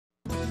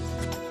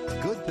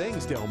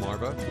is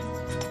Delmarva.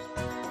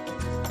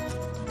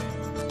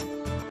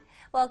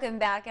 Welcome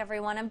back,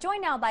 everyone. I'm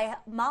joined now by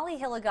Molly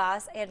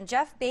Hilligoss and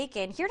Jeff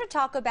Bacon here to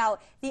talk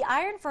about the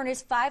Iron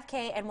Furnace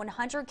 5K and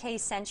 100K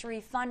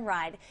Century Fun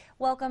Ride.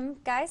 Welcome,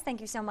 guys.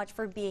 Thank you so much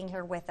for being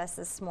here with us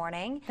this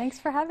morning. Thanks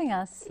for having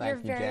us. You're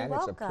Thank you, very Jen.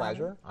 welcome. It's a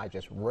pleasure. I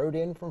just rode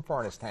in from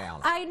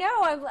Furnacetown. I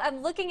know.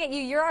 I'm looking at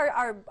you. You're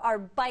our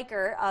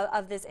biker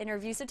of this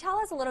interview. So tell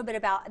us a little bit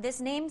about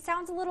this. Name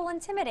sounds a little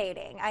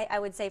intimidating, I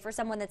would say, for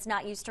someone that's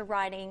not used to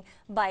riding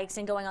bikes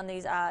and going on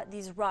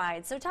these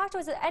rides. So talk to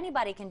us.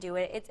 Anybody can do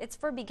it. It's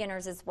for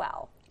beginners as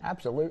well.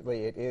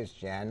 Absolutely, it is,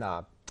 Jen.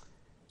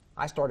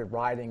 I started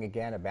riding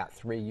again about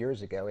 3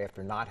 years ago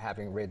after not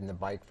having ridden the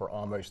bike for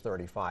almost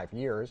 35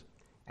 years.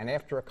 And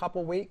after a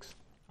couple weeks,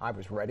 I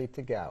was ready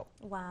to go.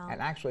 Wow.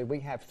 And actually, we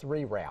have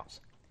 3 routes.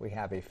 We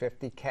have a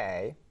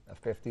 50K, a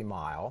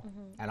 50-mile,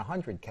 and a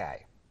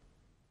 100K.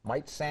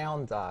 Might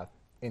sound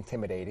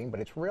intimidating,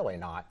 but it's really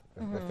not.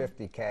 The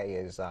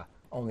 50K is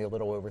only a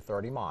little over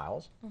 30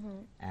 miles.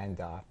 And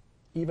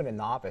even a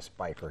novice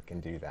biker can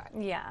do that.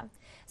 Yeah.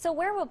 So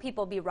where will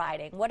people be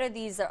riding? What are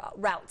these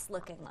routes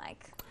looking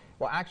like?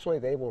 Well, actually,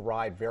 they will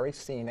ride very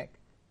scenic,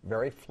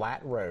 very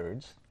flat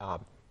roads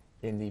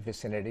in the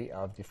vicinity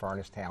of the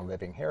Furnacetown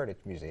Living Heritage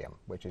Museum,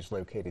 which is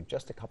located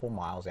just a couple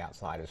miles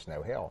outside of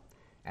Snow Hill.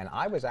 And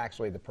I was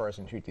actually the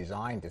person who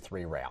designed the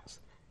 3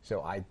 routes.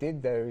 So I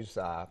did those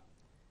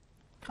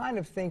kind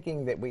of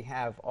thinking that we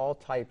have all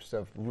types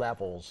of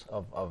levels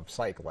of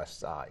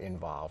cyclists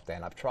involved.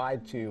 And I've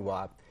tried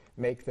to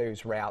make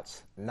those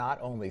routes not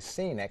only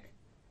scenic,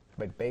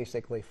 but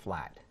basically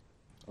flat.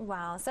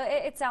 Wow, so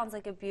it sounds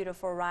like a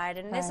beautiful ride,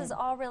 and this is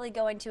all really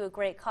going to a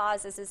great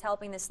cause. This is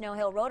helping the Snow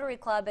Hill Rotary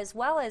Club as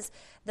well as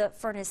the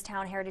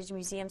Furnacetown Heritage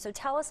Museum. So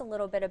tell us a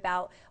little bit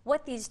about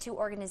what these 2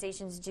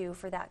 organizations do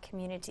for that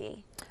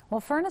community.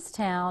 Well,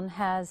 Furnacetown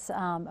has,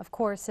 of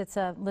course, it's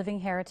a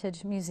living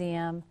heritage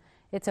museum.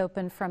 It's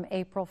open from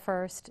April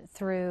 1st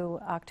through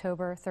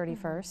October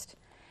 31st.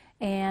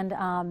 And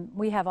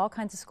we have all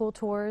kinds of school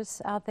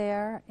tours out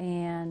there,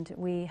 and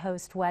we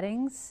host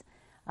weddings.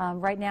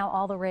 Right now,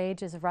 all the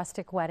rage is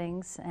rustic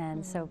weddings,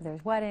 and so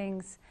there's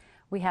weddings.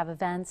 We have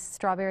events,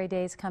 Strawberry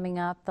Days coming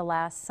up the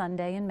last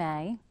Sunday in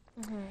May.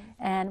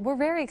 And we're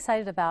very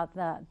excited about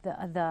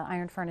the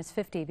Iron Furnace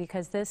 50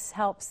 because this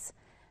helps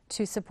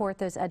to support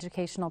those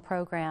educational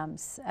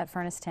programs at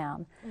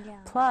Furnacetown. Yeah.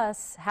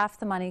 Plus, half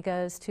the money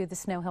goes to the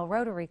Snow Hill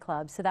Rotary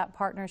Club, so that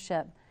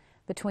partnership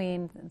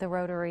between the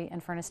Rotary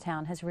and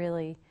Furnacetown has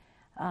really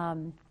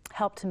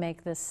helped to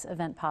make this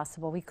event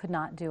possible. We could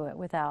not do it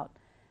without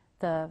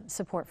the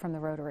support from the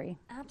Rotary.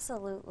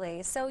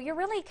 Absolutely. So you're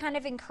really kind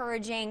of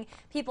encouraging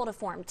people to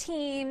form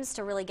teams,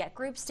 to really get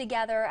groups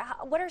together.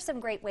 What are some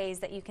great ways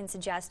that you can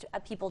suggest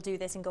people do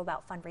this and go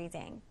about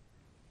fundraising?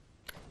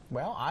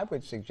 Well, I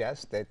would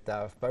suggest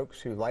that folks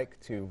who like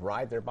to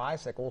ride their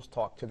bicycles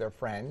talk to their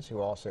friends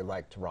who also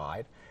like to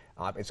ride.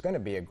 It's going to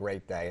be a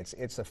great day.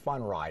 It's a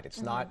fun ride.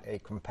 It's not a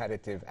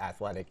competitive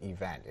athletic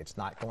event. It's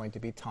not going to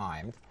be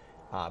timed.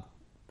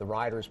 The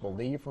riders will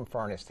leave from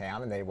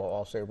Furnacetown and they will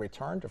also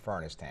return to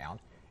Furnacetown.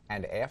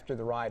 And after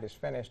the ride is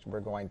finished, we're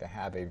going to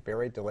have a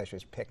very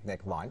delicious picnic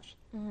lunch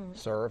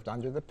served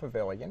under the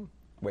pavilion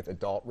with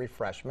adult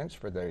refreshments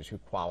for those who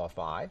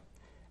qualify.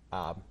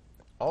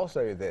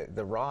 Also,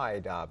 the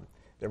ride,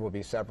 there will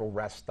be several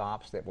rest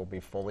stops that will be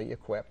fully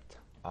equipped,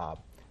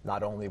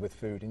 not only with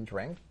food and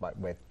drink, but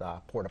with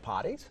porta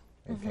potties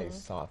in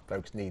case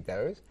folks need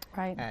those.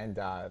 Right. And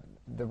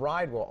the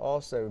ride will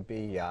also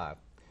be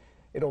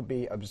it'll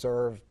be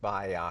observed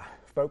by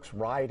folks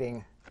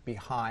riding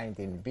behind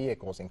in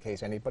vehicles in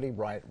case anybody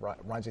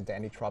runs into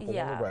any trouble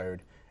on the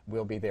road.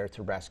 We'll be there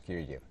to rescue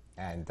you.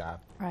 And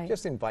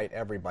just invite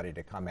everybody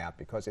to come out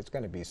because it's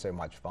going to be so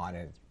much fun.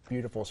 And it's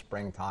beautiful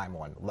springtime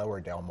on Lower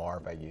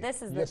Delmarva.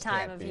 This is the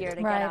time of year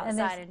to get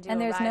outside and do a ride.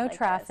 And there's no like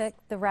traffic.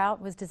 this. The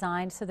route was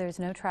designed so there's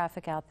no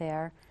traffic out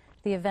there.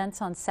 The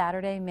event's on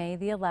Saturday, May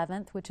the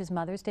 11th, which is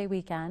Mother's Day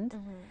weekend.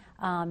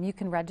 You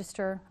can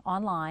register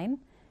online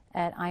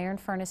at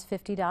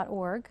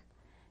ironfurnace50.org.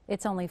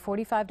 It's only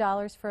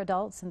 $45 for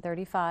adults and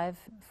 $35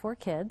 for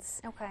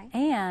kids. Okay.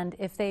 And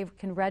if they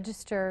can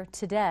register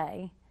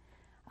today,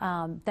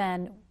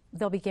 then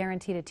they'll be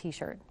guaranteed a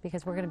T-shirt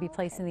because we're going to be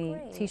placing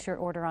the T-shirt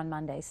order on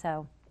Monday.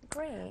 So,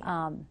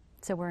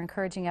 so we're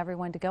encouraging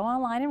everyone to go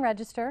online and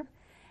register.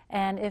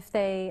 And if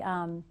they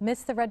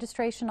miss the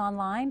registration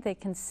online, they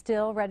can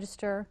still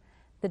register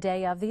the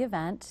day of the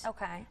event.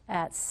 Okay.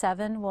 At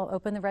 7, we'll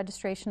open the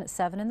registration at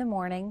 7 in the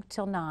morning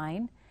till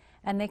 9.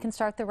 And they can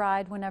start the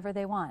ride whenever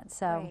they want.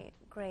 So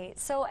Great.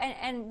 So,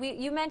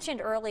 you mentioned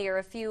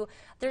earlier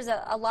there's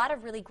a lot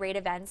of really great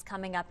events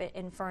coming up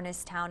in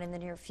Furnacetown in the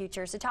near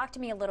future. So talk to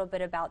me a little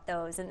bit about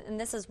those. And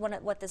this is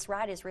what this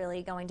ride is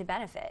really going to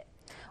benefit.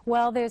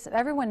 Well,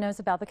 everyone knows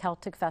about the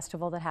Celtic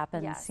Festival that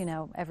happens,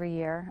 every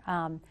year.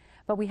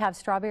 But we have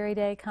Strawberry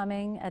Day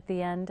coming at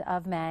the end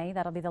of May.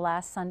 That'll be the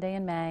last Sunday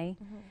in May.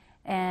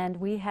 And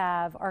we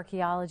have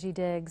archaeology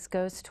digs,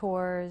 ghost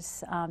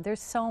tours.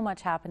 There's so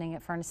much happening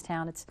at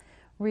Furnacetown. It's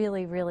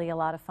really, really a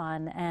lot of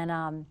fun.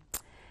 And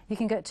You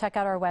can go check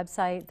out our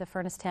website, the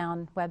Furnace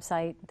Town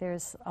website.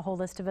 There's a whole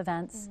list of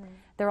events.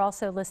 They're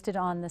also listed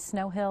on the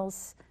Snow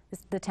Hills,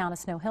 the Town of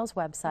Snow Hills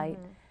website.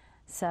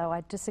 So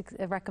I just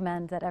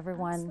recommend that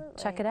everyone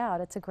check it out.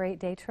 It's a great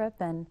day trip,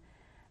 and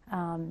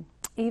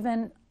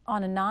even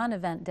on a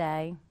non-event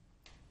day,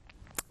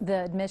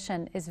 the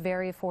admission is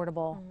very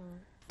affordable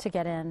to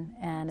get in,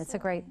 and it's a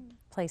great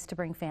place to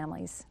bring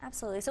families.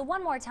 Absolutely. So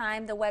one more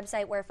time, the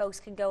website where folks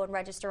can go and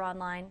register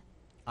online.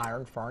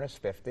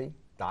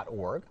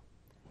 ironfurnace50.org,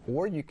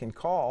 or you can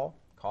call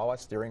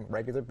us during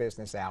regular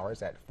business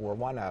hours at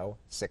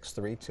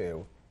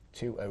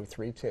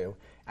 410-632-2032.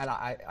 And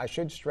I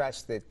should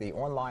stress that the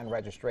online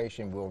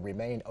registration will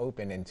remain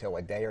open until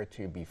a day or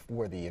two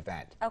before the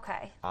event.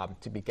 Okay.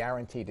 To be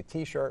guaranteed a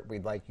t-shirt,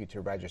 we'd like you to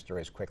register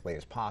as quickly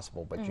as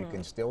possible, but you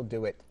can still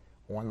do it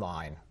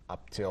online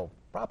up till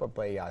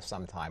probably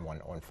sometime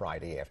on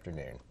Friday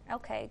afternoon.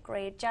 Okay,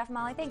 great. Jeff,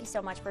 Molly, thank you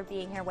so much for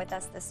being here with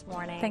us this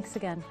morning. Thanks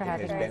again for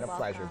having me. It's been a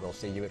pleasure. We'll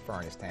see you at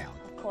Furnace Town.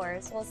 Of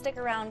course. Well, stick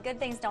around. Good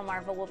Things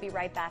Delmarva. We'll be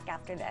right back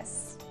after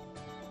this.